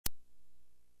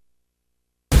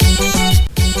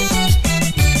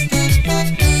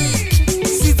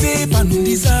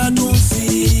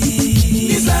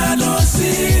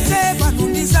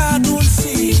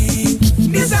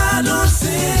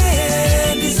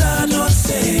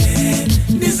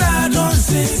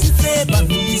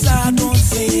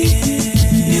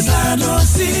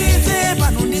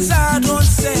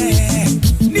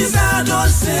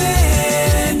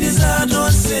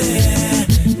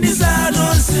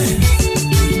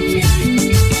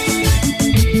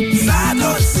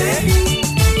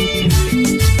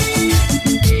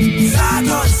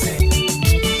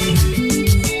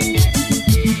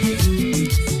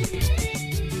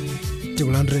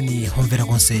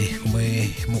kumwe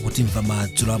mukutimva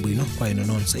madzulo abwino kwa ino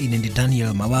nonse. Ine ndi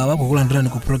Daniel Mawawa kukulandirani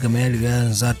ku program ya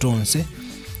Nzatonse.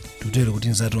 Tutero kuti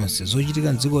Nzatonse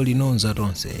zochitika mdziko lino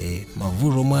Nzatonse,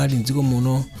 mavuto omwe ali mdziko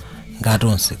muno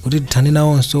ngatonse, kuti tithane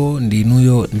nawonso ndi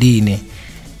inuyo ndi ine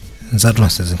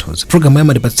Nzatonse zinthuzi. Program ya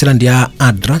matipatsira ndi ya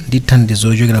ADRA ndi thandizo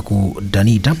lochokera ku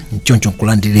Danita. Choncho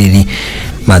nkulandireni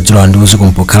madzulo ndi usiku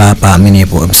mpokhala pa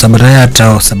amenepo. Sabata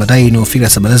yatha, sabata ino ufika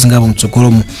sabata zingapo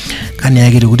mtsogolomo. Nkhani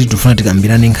yake kuti tifuna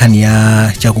tikambirane nkhani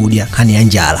ya chakudya, nkhani ya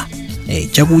njala.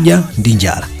 Chakudya ndi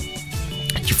njala.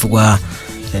 Chifukwa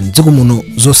mdziko muno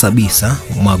zosabisa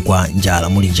mwagwa njala,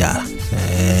 muli njala.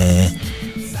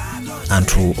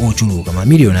 Anthu ochuluka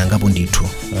mamiliyoni angapo ndithu.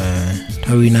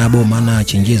 Nthawi ina boma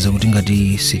anachenjeza kuti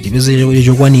ngati sitipeze chakudya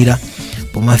chokwanira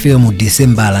pomafika mu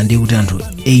December ndiye kuti anthu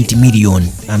 8 million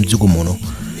amdziko muno.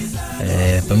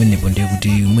 Pamenepo ndiye kuti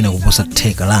mwina kuposa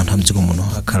theka la anthu amdziko muno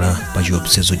akhala pa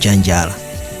chiopsezo cha njala.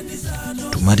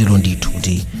 Tumatero ndithu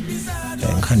kuti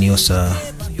nkhani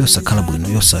yosakhala bwino,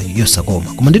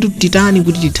 yosakoma. Koma nditu titani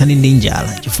kuti tithane ndi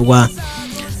njala, chifukwa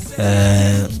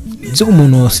dziko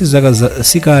muno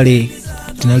sikale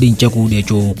tinali nchakudya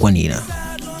chokwanira.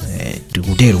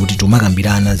 Tikutero kuti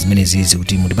tumakambirana zimene zizi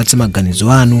kuti mutipatse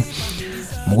maganizo anu.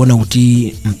 Mukuona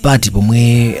kuti mpati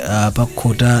pomwe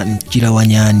pakhota mchira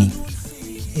wanyani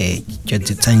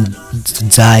chadzetsa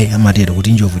dzaye amatero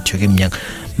kuti njovu ichoke mnyanga.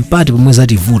 Mpati pomwe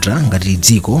zativuta ngati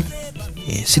dziko,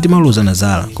 sitimalozana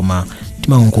zala koma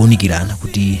timaongonikirana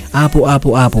kuti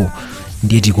apo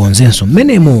ndiye tikonzenso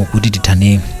mmenemo kuti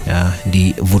tithane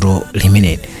ndi vuto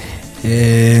limeneli.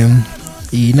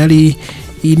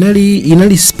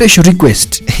 Inali special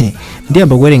request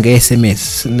ndiyamba kuwerenga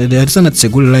SMS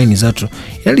tisanatsekule line zathu.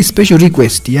 Inali special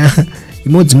request ya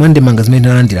imodzi mwa ndemanga zimene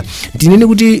ndalandira. Tinene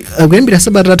kuti kuyambira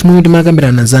sabata lathu momwe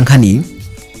timakambirana za nkhani,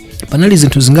 panali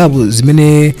zinthu zingapo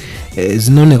zimene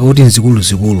zinaoneka kuti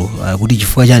nzikulu kuti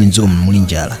chifukwa chani mdziko muli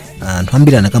njala. Anthu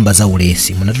ambiri anakamba za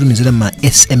ulesi, munatutumizira ma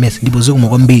SMS ndipo zikoma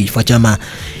kwambiri chifukwa cha ma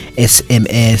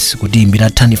SMS kuti imbira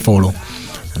thani follow.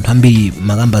 Anthu ambiri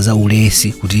makamba za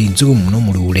ulesi kuti mdziko muno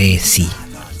muli ulesi.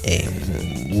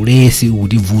 Ulesi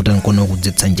utivuta nkono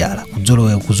kudzetsa njala,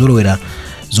 kuzolowera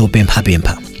zopempha.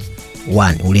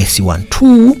 1 ulesi 1.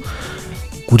 2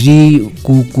 kuti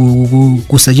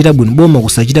kusachita bwino, boma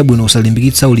kusachita bwino,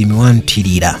 kusalimbikitsa ulimi wa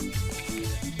mthirira,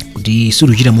 kuti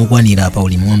siluchita mokwanira pa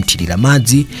ulimi wa mthirira.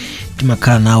 Madzi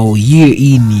timakhala nawo year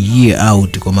in year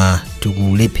out koma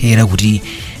tikulephera kuti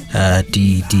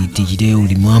tichite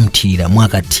ulimi wa mthirira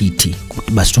mwakathithi.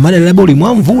 Kuti basi tumadalira ulimi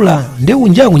wa mvula ndi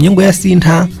unja kunyengo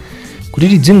yasintha, kuti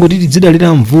tidzingoti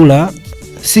tidzidalira mvula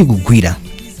sikugwira.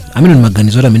 Amene ndi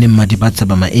maganizo amene mmatipatsa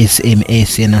pa ma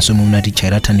SMS enanso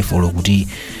munatichaira thani follow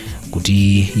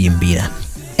kuti yimbira.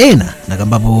 Ena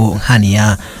nakambapo nkhani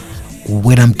ya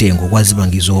kukwera mtengo kwa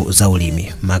zipangizo za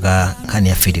ulimi, maka nkhani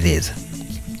ya fertilizer.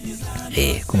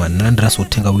 Koma ndalandiraso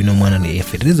uthenga wina mwana ni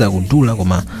fertilizer kudula,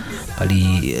 koma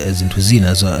pali zinthu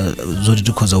zina zoti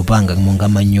tikhoza upanga monga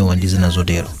manyowa ndi zina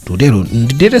zotero. Tutero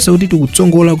nditeresa kuti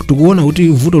tikutsongola tikuona kuti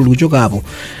vuto likuchokapo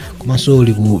komanso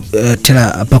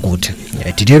likuthera pakuti.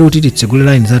 Titero kuti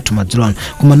titsekule line zathu madzulo ano.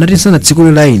 Koma nati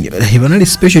sanatsekule line, panali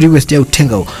special request ya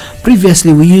uthengawo.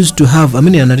 Previously we used to have,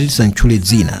 amene anatitisa ntchule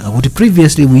dzina kuti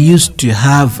previously we used to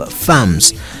have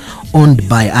farms owned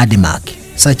by ADRA,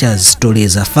 such as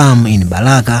Toleza farm in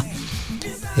Balaka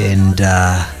and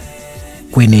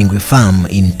Kwenengwe farm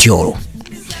in Tiolo.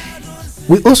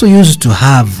 We also used to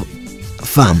have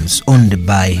farms owned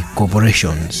by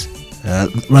corporations,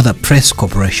 rather press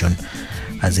corporation.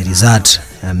 As a result,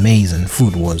 maize and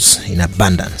food was in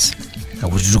abundance.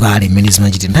 Akutukale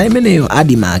management chiti nthawi imeneyo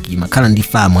adimaki makhala ndi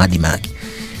farm adimaki.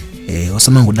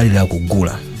 Osamangudalira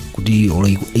kugula kuti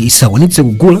isakwanitse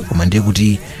kugula, koma ndiye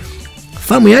kuti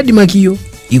farm ya adimakiyo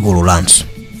ikololanso.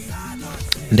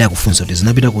 Ndiye akufunsa kuti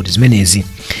zinapita kuti zimenezi.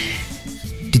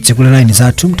 Titsekule line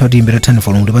zathu mtati imbira thani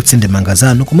follow kuti patsende manga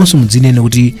zanu, komanso mudzinene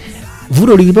kuti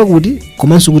vuto lili pakuti,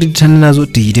 komanso kuti tithane nazo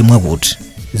tichite mwakuti.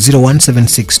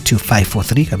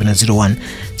 0176254 kapena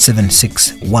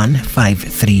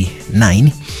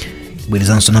 017615339.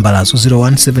 Bwerezanso namba lazo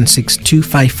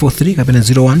 0176254 kapena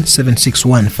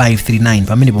 017615339.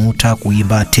 pamene pomutha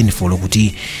kuyimba 10 follow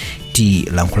kuti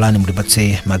tilankhulani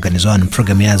mutipatse maganizo anu.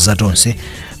 Program ya Nzatonse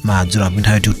madzulo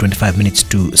nthawi 25 minutes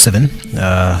to 7.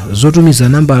 Zotumiza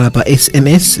namba pa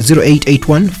SMS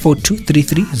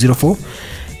 0881423304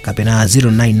 kapena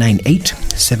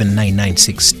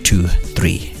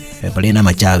 0998799623. Palena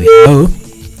machawi.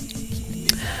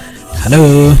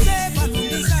 Hello.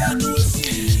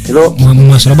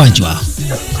 Mwaswera bwanji wa?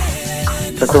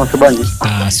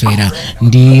 Swera.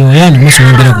 Ndiyo yani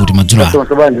mwaswera kuti madzulo.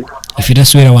 Ifita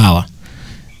swera wawa.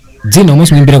 dzina omwe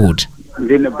simuimbira kuti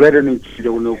ndine Brighton nchile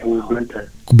kuno ku Blantyre.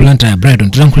 Ku Blantyre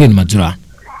Brighton tilankhuleni madzulo ano.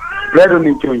 Brighton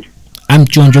nchonjo.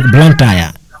 Amchonjo ku Blantyre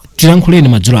tilankhuleni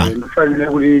madzulo ano. Ndifanire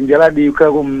kuti njaladi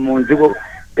ukako munziko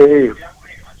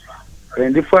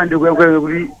ndifandi kwenkwe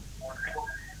kuti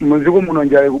munziko muno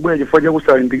njala kubwera chifukwa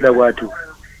chakusalimbikira kwathu.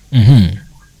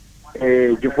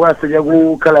 Chifukwa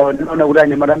chakukhala ndinaona kuti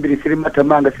anyamata ambiri siri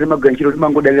matamanga siri maganchiro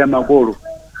timangodalira makolo.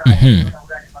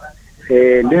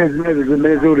 Ndine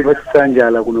zimene zili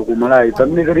pasisanjala kuno ku Malawi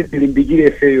pamene kuti tilimbikire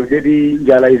ifeyo kuti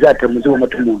njala izatha muziko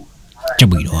mwathu muno.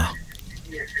 Chabwino.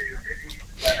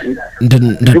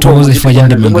 Ndathokoza chifukwa cha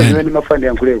ndemanga.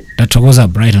 Ndathokoza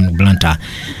Brighton ku Blantyre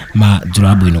madzulo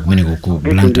abwino kumeneko ku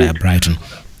Blantyre Brighton.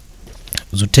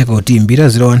 Uzoteka kuti imbira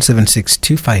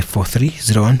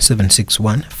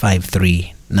 01762543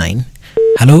 017615339.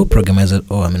 Hello, program ya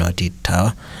aminoti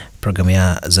tawa. Program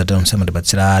ya Nzatonse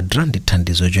matibatsira ADRA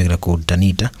ndithandizo chokera ku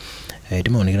Danita.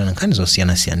 Timaonekera nkhani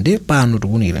zosiyana-siyana ndi pano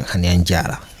tikuonekera nkhani ya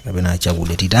njala kapena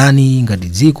chakudya titani ngati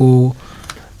dziko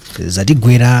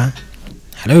zatigwera.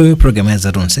 Hello, program ya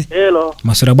Nzatonse. Hello.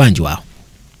 Maswera bwanji wawo.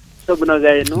 Sobuna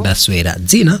gaino. Ndaswera.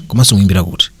 Dzina komanso muimbira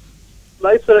kuti.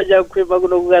 Maisora jakweba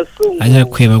kuno kukasungu.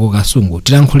 Ajakweba ku Kasungu.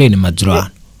 Tilankhuleni madzulo ano.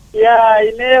 Ya,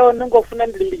 ineyo ningofuna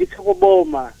ndilimbikitsa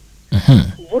kuboma.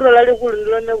 Vuto lalikulu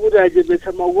ndilone kuti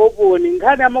ajebetsa makoponi.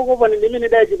 Nkhani amakoponi ndimene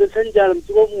dajebetsa njala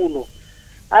mdziko muno.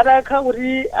 Atakha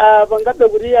kuti pangabe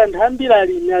kuti anthu ambiri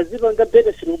alimi azipanga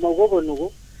siri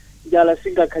kumakoponiko njala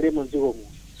singakhalemo mdziko muno.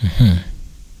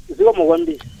 Ziko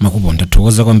mwambiri. Makuponi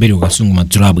ndathokoza kwambiri ku Kasungu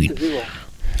madzulo abwino.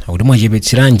 Akuti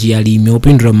mwachepetseranji alimi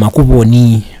opindula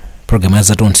makuponi. Program ya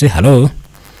Nzatonse. Hello.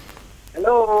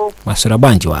 Hello. Maswera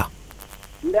bwanji wawo.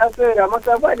 Ndaswera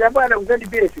masabwaji apana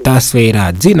kuzandipesa.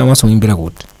 Taswera. Dzina mwaso muimbira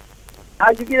kuti.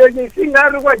 Achikilo chinsinga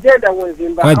ari kwa jenda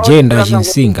kunzimba. Kwa jenda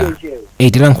chinsinga.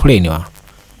 Tilankhuleni wawo.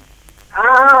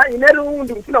 Ineru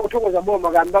ndi kufuna kuthokoza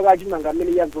boma kamba kachimanga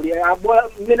amene yagulia abola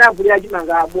mmene agulia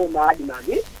chimanga aboma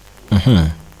adimagi.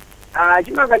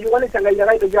 Chimanga chikuonesa ngati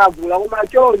chakaito chavula koma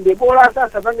chonde bola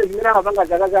sasa pange zimene amapanga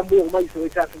zaka zambuyo koma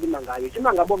chisoletsa chimangayo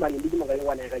chimanga boma ndi chimanga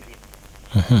chokwana yakachita.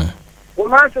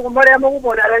 Komanso kumbali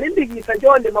amakuponi atalimbikitsa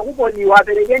chonde makuponi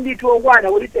wapereke ndithu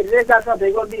okwana kuti tereza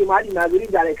asapeka mbiri mwa adimagi kuti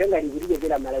njala ikhangani kuti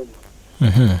chepera Malawi.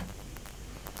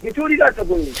 Ndithuli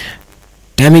katsogolera.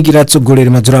 Tayamikira atsogoleri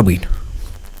madzulo abwino.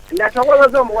 Ndathokoza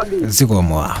zomwe kwambiri.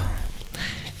 Zikomo wawo.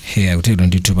 Akutero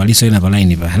ndithu paliso ina pa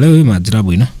line pa. Hello, madzulo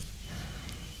abwino.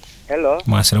 Hello.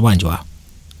 Maswera bwanji wawo.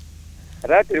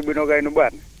 Ratiri bwino kaino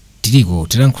bwana. Tiliko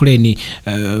tilankhuleni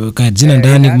kadzina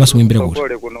ndani komanso muimbira kuti.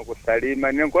 Kole kuno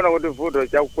kusalima ndikuona kuti vuto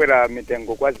chakukwera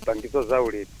mitengo kwa zipangizo za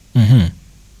ulimi.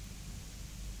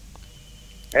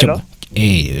 Hello.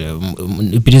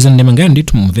 Ipitiriza ndemanga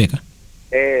ndithu mumveka.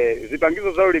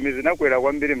 Zipangizo za ulimi zinakwera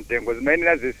kwambiri mtengo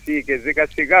zimayenera zisike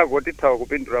zikasikako tithawa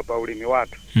kupindula pa ulimi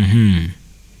wathu.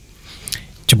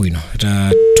 Chabwino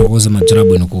tathokoza madzulo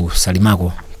abwino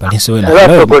kusalimako palinso wena.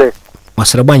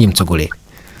 Maswera bwanji mtsogoleri.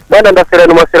 Bwana ndaswera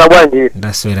no maswera bwanji.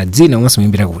 Ndaswera. Dzina mwaso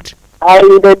muimbira kuti.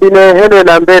 Ndine Henry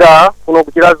Nambera kuno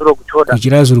kuchirazuro kuchoda.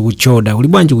 Kuchirazuro kuchoda. Kuli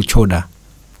bwanji kuchoda?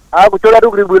 Kuchoda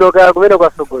tukuli bwino kaya kumene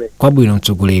kwasogoleri. Kwabwino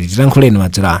mtsogoleri. Tilankhuleni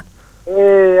madzulo ano.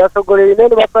 Asogoleri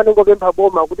nene bafana ngopempha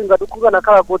boma kuti ngatukuka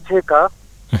nakhala kotheka.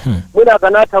 Mwina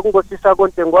akanatha kungosisako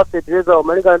mtengo wa fertilizer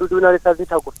omalingana ndi kuti winalesa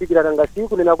zitha kufikira nanga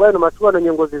siku nena kwayo masiku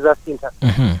nyengo zizasintha.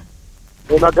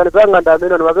 Maganizo anga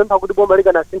ndamene mapempha kuti boma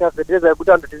likana sintha fertilizer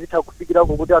kuti anthu tizitha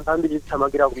kufikirako kuti anthu ambiri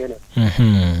zithamangira kumene.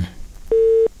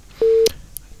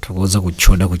 Thokoza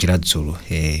kuchoda kuchiradzulo.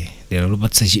 Lero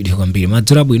lopatsa chidwi kwambiri.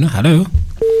 Madzulo abwino. Hello.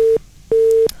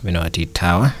 Bino ati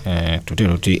tawa.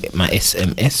 Tutero ti ma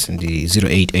SMS ndi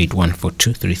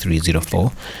 0881423304.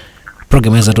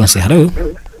 Program ya Nzatonse. Hello.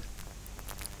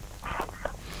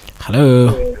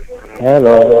 Hello.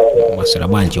 Hello. Maswera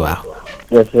bwanji wawo.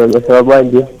 Maswera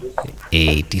bwanji.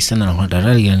 Tisana na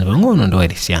darali ya nbangono ndo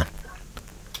elisiana.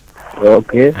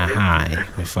 Okay.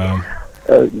 Kufahamu.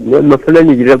 Mafuna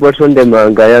nijire kwa sonde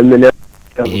manga ya mene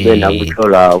kubenda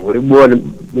kuchola kulibona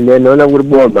ninaona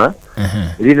kuliboma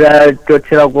lira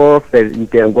tochera ko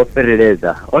mtengo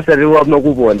fereleza osariwa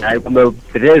makubona kuma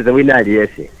fereleza wina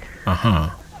aliyese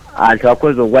anthu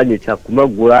akozo kwanyitsa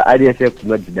kumagula aliyese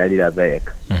kumadidalira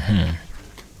bayeka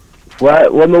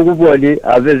wamakuboni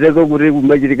avezeko kuti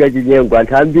kumachirika chinyengo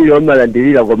anthu ambiri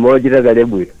omalandirira kwa maochita kale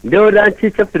bwino ndio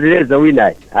nanchitsa fereleza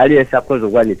wina aliyese akozo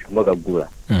kwanyitsa kumakagula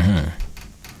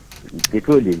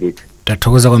nditudi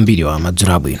tathokoza kwambiri wa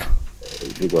madzulo abwino.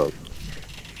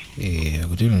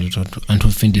 Kuti anthu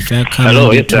 25 khala.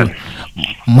 Hello, yes sir.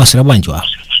 Maswera bwanji wa.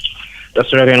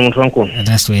 Taswera kana munthu wankulu.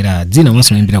 Taswera. Dzina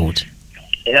mwaso muimbira kuti.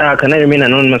 Can I remain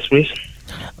anonymous please?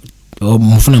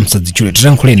 mufuna msadzichule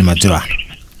titankhuleni madzulo ano.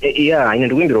 Yeah, ine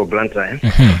ndikuimbira Blantyre.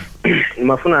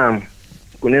 Mafuna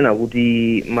kunena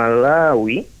kuti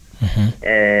Malawi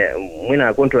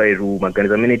mwina contrary to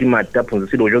maganizo amene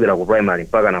taphunzitsidwa kuchokera ku primary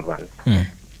mpaka napano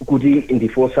kuti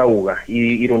ndifosauka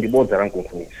ilo ndibodza la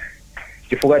nkunkhuniza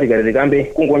chifukwa tikatikambe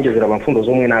kungonjezera pa mfundo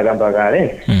zomwe ena akamba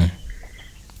kale.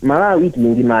 Malawi tili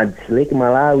ndi madzi Lake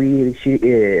Malawi,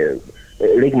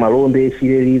 Lake Malombe,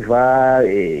 Chile River,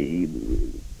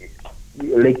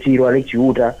 Lake Chirwa, Lake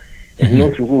Chiuta,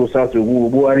 North Ukulu, South Ukulu,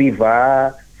 Boa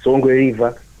River, Songwe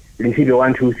River, Linsibwe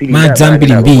 1 2 3.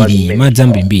 Madzi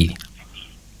ambiri.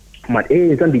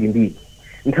 Zambiri.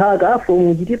 Nthaka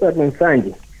from Chitipa to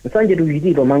Nsanje to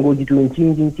Chitipa mangoji to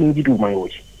Nchinji to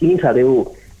mangoji. Inthaka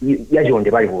yo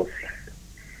yajonde pali ponse.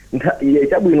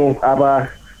 Chabwino apa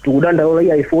tukudanda ola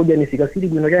ya ifoja ni sikasiri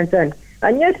bwino chanchani.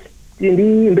 Anyet ndi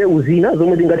mbewu zina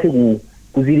zomwe tingathe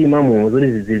kuzilima mu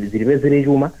zoti zilipezere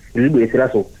chuma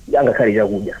ndilibweseraso yanga khali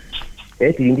chakudya.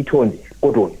 Tili ndi thonje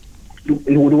cotton.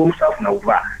 Ndikuti komsafu na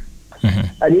uva.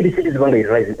 Anyeti siti zipanga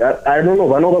rise. I don't know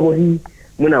vanoka kuti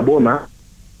mwina boma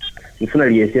ifuna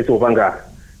liyeseso upanga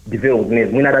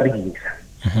development mwina atapikisa.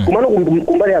 Kumano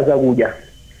kumbali ya zakudya.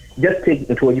 Just take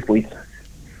nthochi for instance.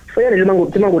 Fayana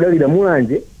timangodalira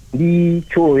mulanje ndi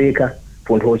choloweka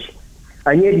ponthochi.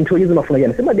 Anyeti nthochi zimafuna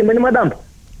chani semademba ni madambo.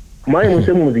 Kumaye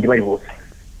musemu muzili pali ponse.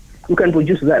 You can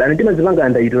produce that and timazipanga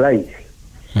underutilize.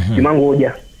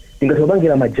 Timangodya.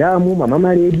 Tingatsopangira majamu,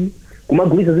 mamamaledi,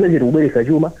 kumagulisa zimene zikubweresa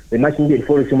chuma, the much needed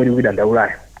forest yomwe tikupita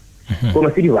ndaulayo.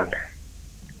 Koma silivanga.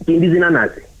 Ndi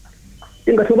zinanazi.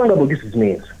 Tingatsopanga produce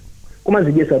zimenezo.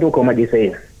 Kumazijesa toka umajesa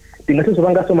ena.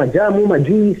 Tingatsopanga so majamu,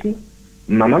 majuisi,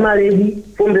 mamamaledi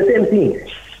from the same thing.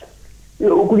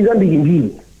 Ukuliza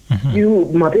mbili.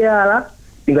 Mapeyala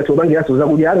tingatsopangira so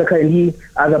zakudya akakhale ndi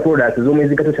other products zomwe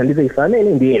zikatothandiza ifanene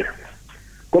ndi ena.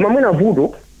 Koma mwina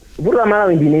vuto la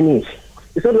Malawi ndi nenichi.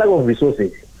 It's not lack of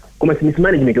resources. Koma it's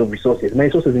mismanagement of resources. My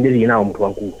resources ndezi inawo mtu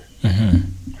wankulu.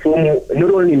 From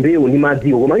not only mbewu ni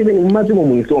madziwo koma even madziwo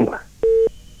muisomba.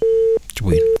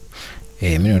 Chibwino.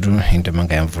 Mino tu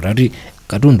intamanga ya mvura ati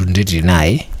katundu ndeti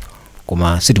naye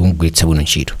koma siti kumugwetsa bwino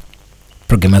ntchito.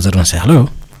 Program Nzatonse hello.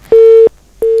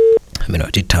 Mino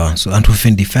titawa so anthu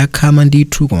ofendifa khama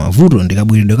ndithu koma vuto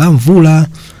ndikabwiridwe ka mvula.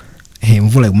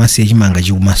 Mvula ikumasiya chimanga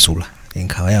chikumasula.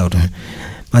 Nkhawa yawo tu.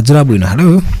 Madzulo bwino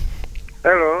hello.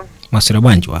 Hello. Maswera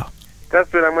bwanji wawo.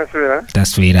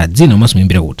 Taswera dzina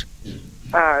masumimbira kuti.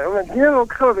 Unajua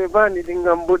kama bebani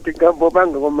tingambuti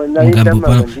gambopanga koma naita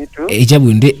manditu.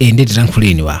 Chabwino ndi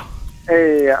titankhuleni wawo.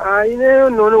 Ineyo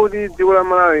nono kuti dziko la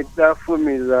Malawi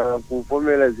tafumiza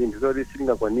kuvomera zinthu zoti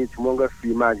singakwanitsi monga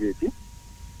free market.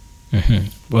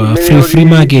 Free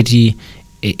market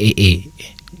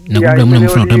nakubula muna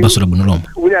mufuna kutambasula bwino lomwe.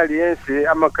 Uli aliyense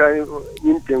amakhala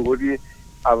nimtengo kuti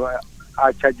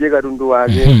achajeka katundu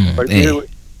wake.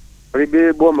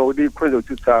 Palibe boma kuti ikhoza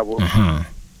kutsutsapo.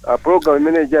 Program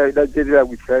manager idajetera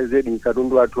kuchizedi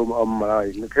katundu wathu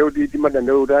Malawi. Ngakhale kuti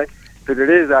timadandalo kuti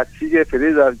Fertilizer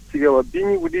atsike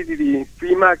wabinyi kuti tili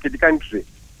free market country.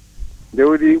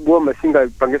 Ndekuti boma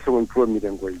singapangeso control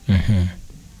mitengo iyi.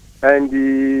 And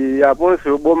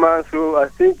aponso boma so I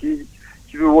think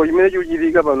chiluko chimene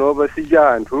chikuchitika panopa si cha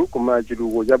anthu koma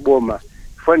chiluko cha boma.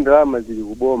 Chifukwa ndalama zili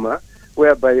kuboma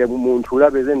whereby munthu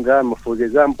ulapeze ndalama for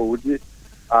example kuti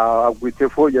agwitse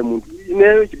foja munthu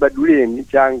ineyo chibaduleni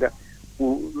changa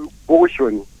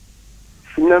auction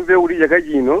sinamve kuti chaka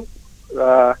chino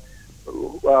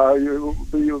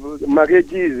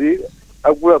makejizi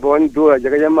akula pa $1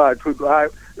 chaka chama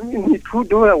ni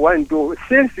 $2 $1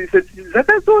 sensi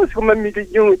zakazonse koma miti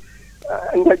chimwe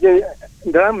ngaje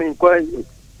ndalama inkwa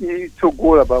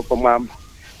itsogola pa mwamba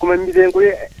koma mitengo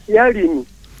yalimi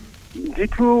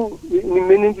nditu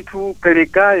nimene nditu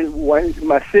pelekayi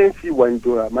masensi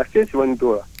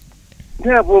 $1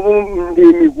 ndipo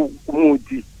ndimi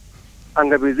kumudzi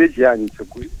angapeze chiyani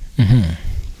chokuli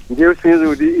ndiyo sinzo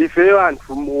kuti ifeyo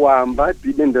anthu muwamba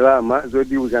tibe ndalama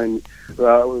zoti uzani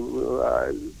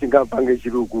tingapange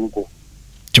chilukuko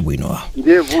chibwino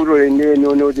ndiye vuto lenene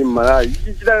nono kuti Malawi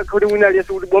chichita kuti wina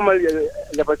aliyense kuti boma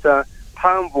lapasa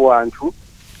mphamvu anthu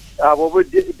apo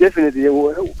definitely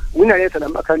wina aliyense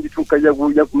amakhala ndithu nkaja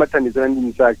kuja kumathandizana ndi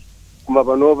msaki koma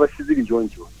panopa sizili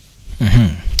choncho.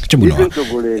 Chibwino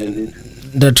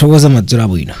ndathokoza madzulo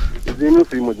abwino.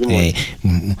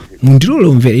 Mundilole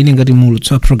umvera ine ngati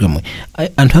mulutsa program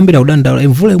anthu ambiri akudandaula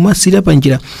mvula imasira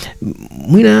panjira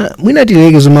mwina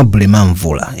tileke zomablame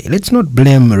mvula. Let's not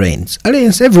blame rains.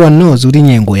 Aliyense everyone knows kuti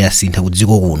nyengo yasintha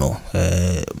kudziko kuno.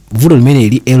 Vuto limene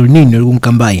ili El Nino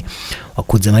likunkambayi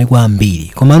wakhudza maiko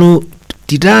ambiri komano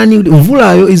titani kuti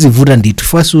mvulayo izivuta ndithu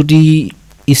fasi kuti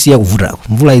isiya kuvutako,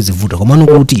 mvula izivuta komano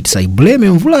kuti tisayiblame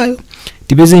mvulayo,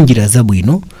 tipeze njira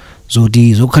zabwino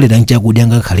zoti zokhalira nchakudya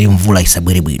ngakhale mvula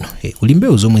isabwere bwino. Kuli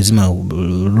mbewu zomwe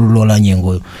zimalola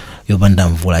nyengo yopanda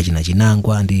mvula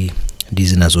chinangwa ndi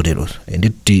zina zotero.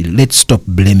 And let's stop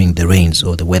blaming the rains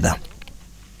or the weather.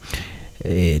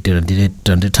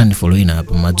 Tandetani following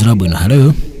up madzulo bwino.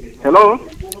 Hello.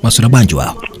 Masura bwanji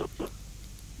wawo.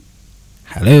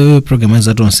 Hello, program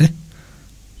Nzatonse.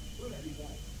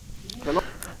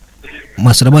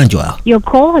 Masura bwanji wawo. Your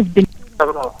call has been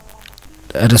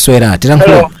Ataswera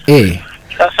tirankhula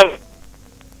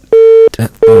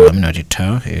amina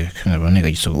titawa kana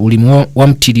baneka chiso ulimi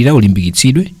wamthirira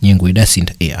ulimbikitsidwe nyengo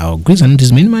idasintha awagwirizana ndi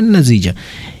zimene manena zija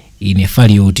ine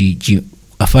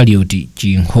afalioti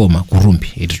chinkhoma kurumbi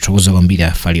tithokoza kwambiri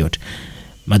afalioti.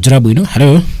 Madzulo bwino.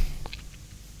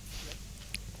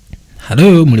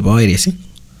 Hello, muli pa wireless?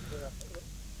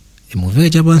 Muveke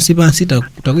chapansi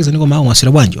takwizani kwa mawu.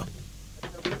 Maswera bwanji?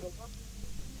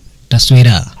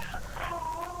 Taswera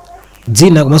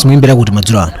dzina komanso muimbira kuti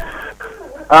madzulo ano?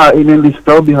 Ine ndi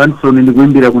Staubi Hanson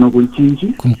ndikuimbira kuno kumchinji.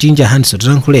 Kumchinja Hanson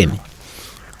tirankhuleni.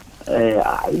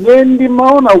 Ine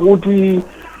ndimaona kuti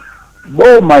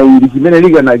boma ili chimene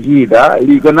likanachita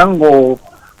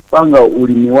likanangopanga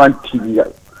ulimi wa nthirira.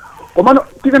 Komano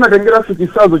tikanatengera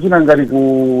chisazo china ngati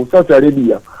ku South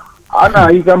Arabia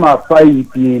anayika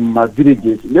mapaipi ma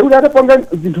villages ndekuti atapanga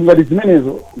zinthu ngati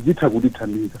zimenezo zitha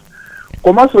kutithandiza.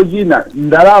 Komanso china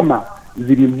ndalama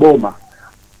zili mboma,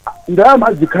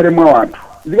 ndalama zikhale mwa wanthu,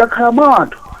 zikakhala mwa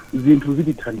wanthu zinthu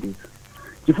zitithandiza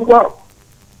chifukwa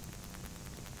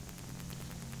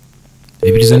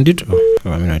ipitiza ndito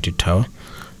amina titawa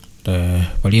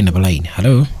paliyenda palaini.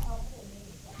 Hello,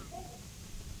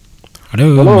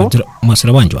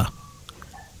 Maswera bwanji?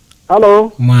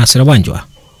 Hello. Maswera bwanji?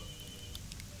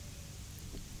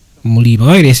 Muli pa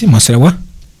wireless Maswera bwa?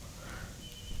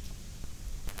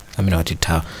 Amina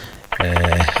watitawa.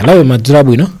 Hello, madzulo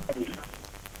bwino.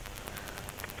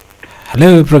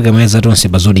 Hello, program ya Nzatonse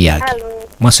bazodi yake.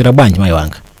 Maswera bwanji mayi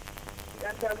wanga?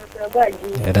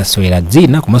 Taswera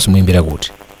dzina komanso muimbira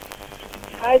kuti?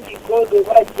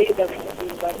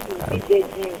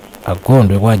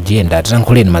 Agondwe kwa jenda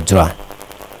tirankhuleni madzulo ano.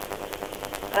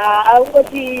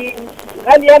 Kuti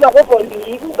ngani yana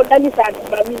koponi kungodanisa anthu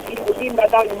mamizi kutimba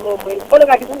kani momwe kona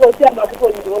kati kungosiya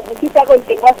makuponi kupita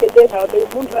konse kwasendeza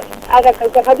munthu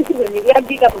akakhabisizwe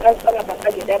nikuyambika mukasipanga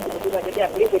makaje dabu kuti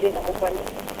apulezedeza kopani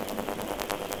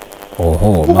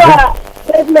kuba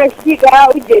sezinashika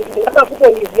ujenti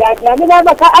amakuponi ziyati amene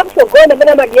akusogona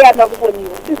amene amadyera amakuponi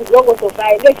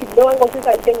sizilongosokaye nechidongo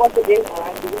sisanitengwasedeza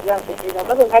ndikuzasendeza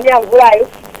maso ngani yamvulayo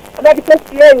amati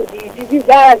festival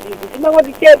zizizala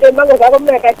zimangoti chete mango zako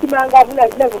mna kachimanga afuna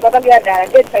zinazopapangira dala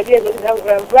ndetsalire zoti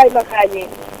zamvula imakhanye.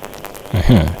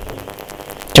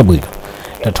 Chabwino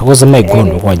tathokoza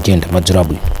mayigondo kwa agenda madzulo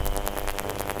abwino.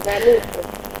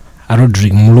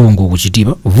 Rodrick Mulungu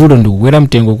kuchitipa vuto ndikukwera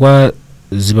mtengo kwa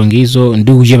zipangizo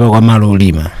ndi kuchepa kwa malo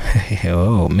olima.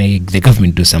 May the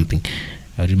government do something.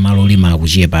 Malo olima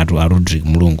akuchepa atu a Rodrick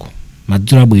Mulungu.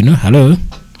 Madzulo abwino. Hello.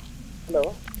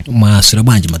 Maswera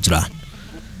bwanji madzulo ano?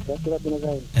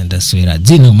 Ndaswera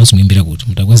dzina komanso muimbira kuti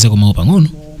mutakweza kwa mawu pang'ono?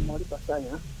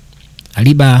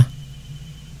 Aliba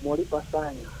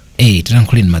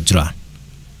tirankhuleni madzulo ano.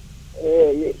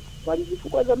 Mali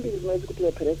zifukwa zambiri zimene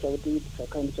zikutilepheretsa kuti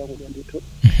tisakhale ndi chakudya ndithu.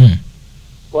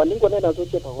 Ndingonena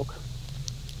zochepa kokha.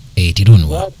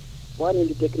 Tirunwa. Wani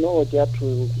ndi technology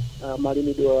yathu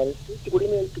malimidwe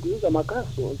tikuyuza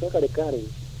makaso zakalekale.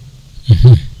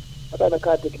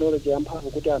 Atakhala technology yamphamvu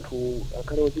kuti anthu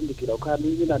akhale ozindikira kukhala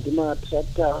ndi ndima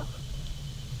tractor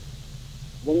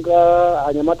monga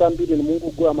anyamata ambiri ni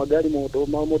mungogula magali moto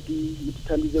mamoti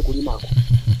itithandize kulimako.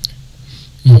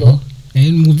 Hello.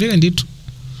 Mumveka ndithu.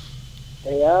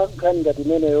 Nkhani ngati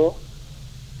imeneyo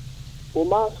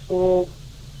komanso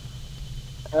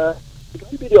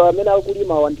ambiri amene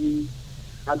akulima ndi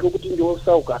anthu kuti ndi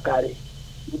osauka kale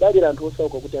ndidalira anthu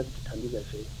osauka kuti azitithandiza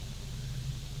ife.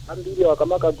 Ambiri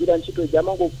akamakagwira ntchito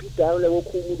jamangopita ale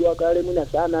wokhumudwa kale mwina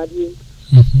sana adye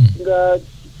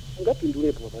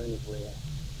ngapindulepo pamenepoya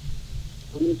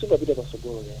uli msungapita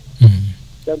pasogolo ya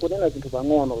tangonena zinthu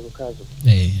pang'ono zokhazo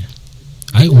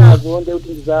nazonde kuti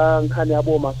ndiza nkhani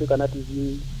aboma sekanati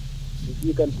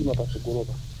ziyika mtima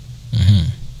pasogolopa.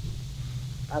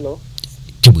 Halo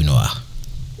chibwino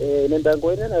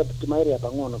nendangoyenena timaere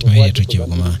pang'ono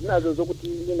nazo zokuti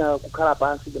nina kukhala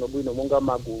pansi bwinobwino monga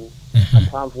magulu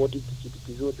amphamvu oti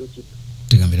tizoto chipa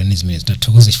tikambirani zimene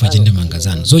tathokoza chifukwa chende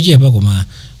mangazano zochepa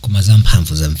koma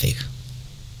zamphamvu zamveka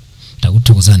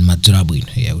takuthokozani madzulo abwino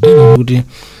kuti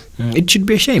it should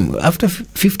be a shame after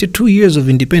 52 years of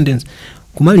independence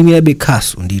kumalimira be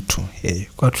khasu ndithu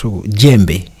kwathu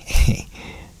jembe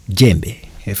jembe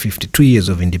 52 years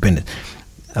of independence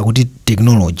akuti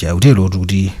technology akutero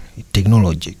kuti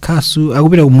technology khasu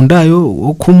akupita kumundayo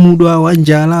okhumudwa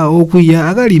wanjala okwiya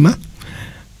akalima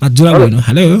madzulo bwino.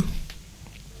 Hello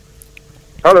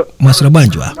mwasira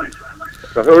bwanji wa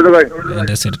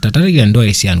tatarikira ndo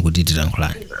isiyani kuti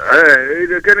titankhulani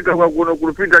ile kenika kwa kuno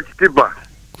kulupita chitipa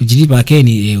kuchitipa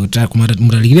akeni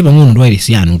mutalikire pang'ono ndo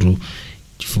isiyani tu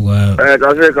chifukwa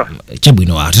taseka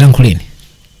chabwino wa titankhuleni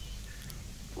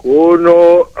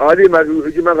kuno ali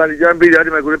chimanga jambiri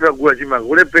ali makulepera kula chimanga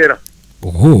kulepera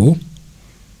oho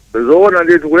zoona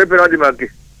ndi kulepera ali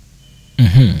make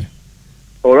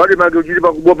oladi make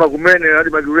uchitipa kuboma kumene ali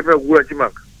makulepera kula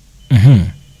chimanga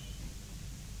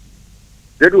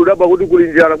Dedu udaba kuti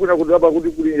kulinjala kuna kudaba kuti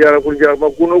kulinjala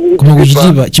makuno kuma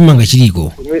kuchitipa chimanga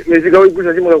chiliko mezika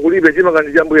wikusa chimanga kulibe chimanga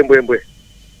ndi jambwembwembwe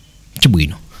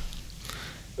chibwino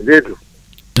dedu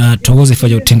tathokoze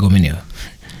faja uthenga umenewa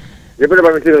nepele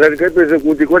pamitika kati kaipeze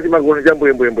kuti kwa chimanga kuna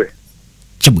jambwembwembwe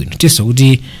chibwino tiso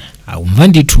kuti akumva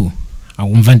ndithu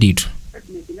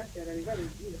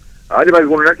ali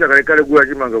makikono nachaka kale kula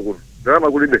chimanga kuno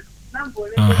ndalama kulibe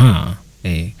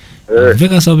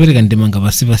veka sapereka ndemanga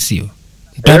pasipasiyo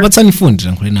tapatsani fundi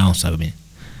tankhule nawo sabe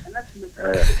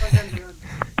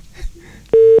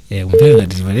kumveka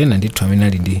ngati tivalena ndithu amene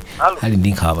ali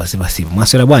ndi nkhawa pasipasipo.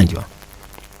 Mwaswera bwanji wa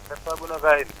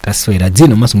taswera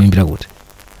dzina maso muimbira kuti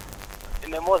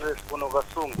ine Moses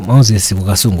Moses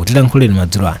kukasungu titankhuleni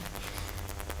madzulo ano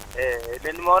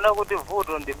ndimaona kuti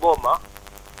vuto ndi boma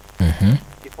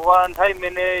chifukwa nthawi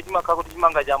imene chimakhala kuti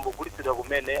chimanga jambo gulitsidwa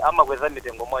kumene amakweza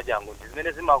mitengo mwa jango ndi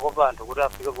zimene zimakopa anthu kuti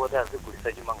afike kuti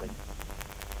azigulitsa chimanga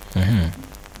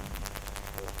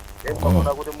ndikuona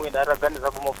kuti mwina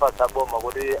ataganiza kumufasa boma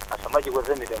kuti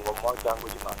asamachikweze mitengo mwa jango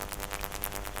chimanga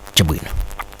chabwino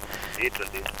ndithu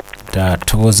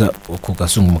tathokoza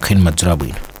kukasungu mukheni madzulo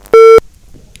abwino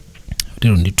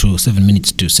lero ndithu 7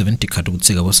 minutes to 7 tikhatu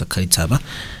kutseka posakhalitsa apa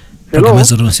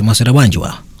Nzatonse mwaswera bwanji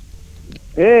wa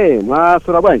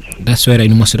mwaswera bwanji ndaswera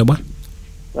inu mwaswera bwa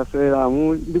taswera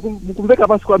ndikumveka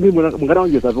pasi kwambiri mungana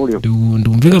onjeza tolio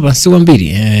ndikumveka pasi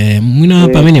kwambiri mwina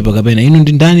pamene pakapena inu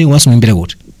ndi ndani waso muimbira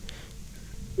kuti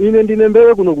ine ndine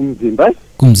Mbewe kuno kumzimba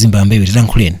kumzimba Mbewe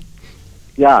titankhuleni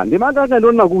ya ndimanga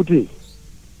ndiona kuti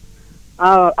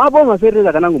apo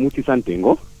mafereza kanango mutisa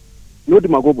mtengo noti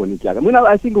makoboni chaka mwina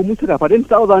asinga umutsika pa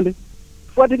 10,000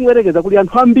 fuati kuwerekeza kuli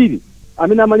anthu ambiri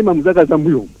amene amalima muzaka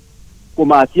zambuyo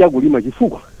koma asiya kulima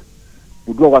chifukwa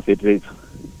kudwa kwa fertilizer.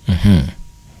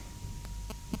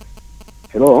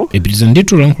 Hello ebiriza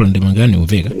ndithu lankhula ndemangani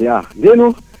uveka ya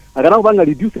ndeno akana kupanga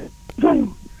reduce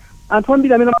anthu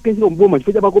ambiri amene amakenjira mboma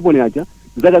chifukwa cha makoboni aja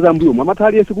muzaka zambuyo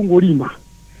amathali yese kungolima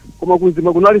koma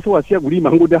kunzima kunali so asiya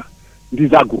kulima ngoda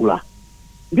ndizagula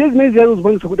ndiye zimene ziyazo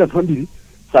zipangisa kuti anthu ambiri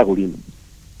sakulima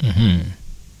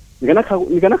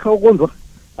nikanakha ukondwa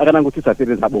akanangotisa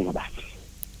fertilizer boma basi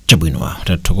chabwino wa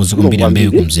tathokoza kumbira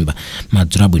Mbewe kumzimba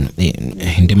madzulo abwino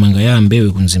ndemanga ya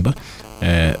Mbewe kumzimba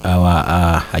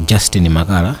awa Justin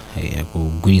Makala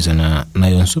kugwirizana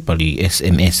nayonso pali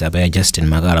SMS apa ya Justin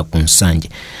Makala kunsanje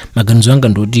maganizo anga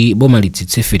ndoti boma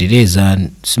litsitse fertilizer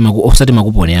osati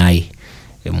makuponi ayi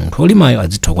munthu olimayo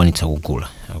adzitha kwanitsa kugula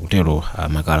akutero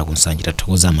Makala kunsanje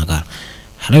tathokoza Makala.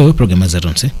 Hello program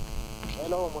Nzatonse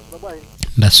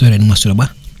ndaswera ni mwaswera bwa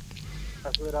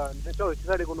ndito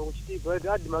tisale kuno kuchitipa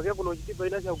hadi make kuno kuchitipa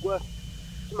inachagua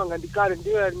chimanga ndikale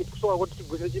ndiyo nikusoka kuti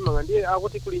tigwese chimanga ndiye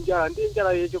akuti kulinjala ndiye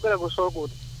njala yechokera kusoka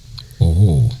kuti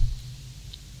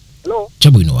hello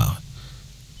chabwino wawa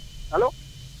hello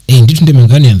ndithu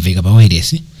ndemangani yamveka pa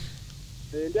wireless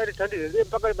ndiye tithandize ndiye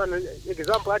mpaka pana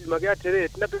example hadi make atere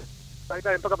tinape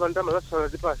mpaka pana ndama zasana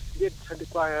zipasi ndiye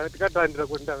tithandikwaya tikatandira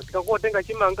kuti ndama tikakotenga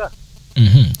chimanga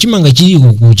chimanga chili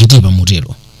kuchitipa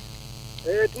mutero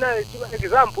tina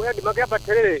example hadi make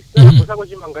apaterere kusako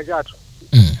chimanga chathu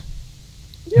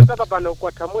ndiye mpaka pano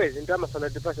kwatha mwezi ndama sana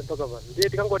zipasi mpaka pano ndiye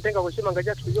tikangotenga kuchimanga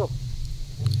chathu yo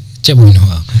chabwino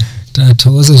wawa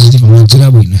tathokoza kuchitipa madzulo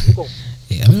abwino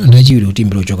amene ndachiwiri kuti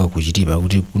mbiro choka kuchitipa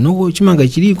kuti kunoko chimanga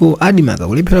chiliko adi maka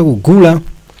kulephera kugula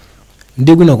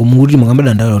ndi kwina kumuti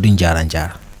mukambadandaula kuti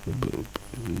njala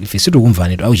ife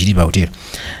situkumvanetu au chitipa kutero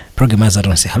program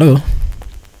Nzatonse. Hello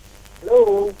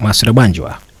mwaswera bwanji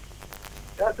wa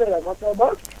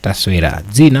taswera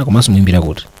dzina komanso muimbira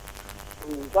kuti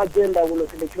pajenda uno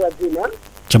timechiwa dzina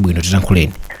chabwino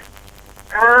titankhuleni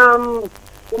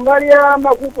kumbali ya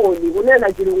makuponi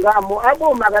kunena chilungamo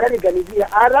aboma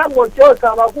akadaliganizira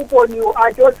arangochosa makuponi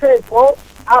achotsepo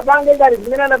apange ngati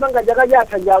zimene anapanga chaka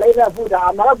chatha njala itavuta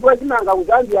amalagula chimanga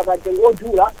kuzambia katengo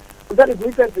odula kusati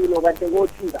kuisensi kuno katengo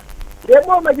otsika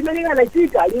Boma chimene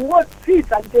kanachita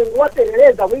lingotsitsa mtengo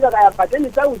waperereza kuika kaya pa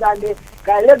 10,000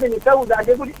 kaya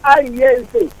 11,000 kuti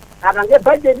aliyense akange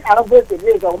budget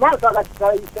akagwesereza komanso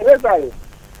akatiserezayo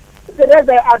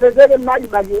kusereza apezeke mali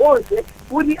onse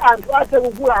kuti anthu athe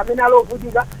kugula amene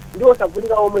alovutika ndi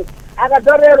osavutika omwe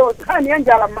akadzarero nkhani ya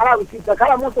njala m'Malawi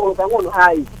sidzakhala mosolo pang'ono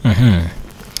ayi.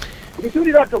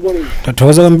 Ndichuli tatsogoleri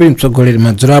tathokoza kwambiri mtsogoleri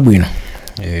madzulo abwino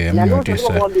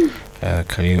amnotisa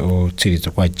khali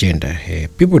otsiriza kwa agenda.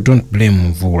 People don't blame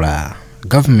mvula.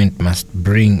 Government must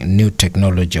bring new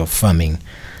technology of farming.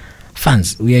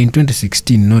 Fans, we are in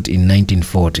 2016, not in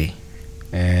 1940.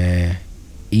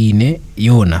 Ine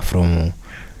Yona from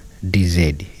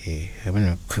DZ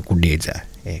kudedza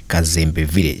Kazembe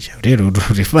village. Lero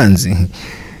fans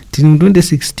tinu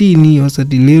 2016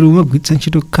 osati lero magwitsa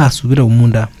ntchito kasu pita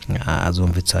kumunda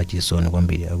azomvetsa chisoni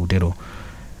kwambiri akutero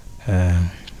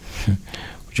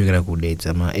kuchokera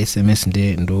kudedza ma SMS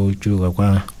ndo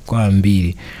chuluka kwa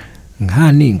ambiri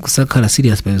nkhani kusakhala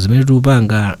serious pa zimene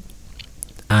tupanga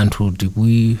anthu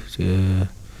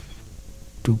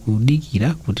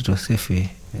tikudikira kuti tosefe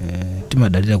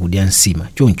timadalira kudya nsima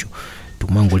choncho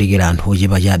tikumangolekera anthu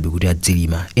ochepa chabe kuti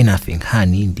adzilima enafe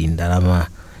nkhani ndi ndalama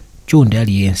chonde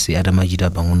aliyense atamachita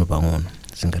pang'ono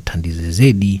zingathandize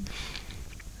zedi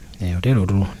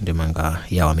utero ndemanga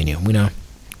yawo ameneyo mwina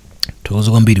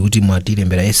thokoza kwambiri kuti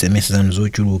mwatilembera SMS zanu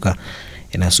zochuluka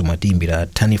enaso mwatiimbira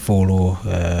tanifolo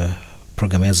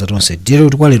program ya Nzatonse dero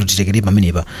kuti kwalero titekere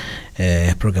pamenepa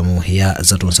program ya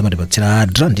Nzatonse amatipatsira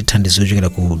ADRA ndi thandizo lochokera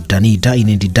ku Danita.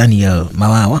 Ine ndi Daniel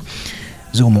Mawawa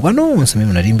zikomo kwanonse amene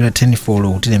munatiimbira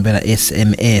tanifolo kutilembera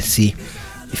SMS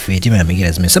ife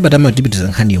timayamikira zimene sabata amatipitiza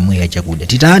nkhani yomwe ya chakudya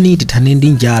tithane ndi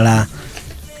njala.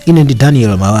 Ine ndi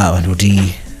Daniel Mawawa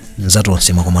ndikuti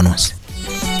Nzatonse mwakoma nonse.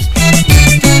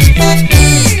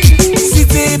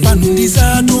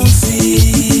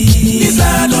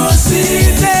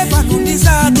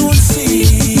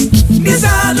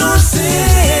 Nzatonse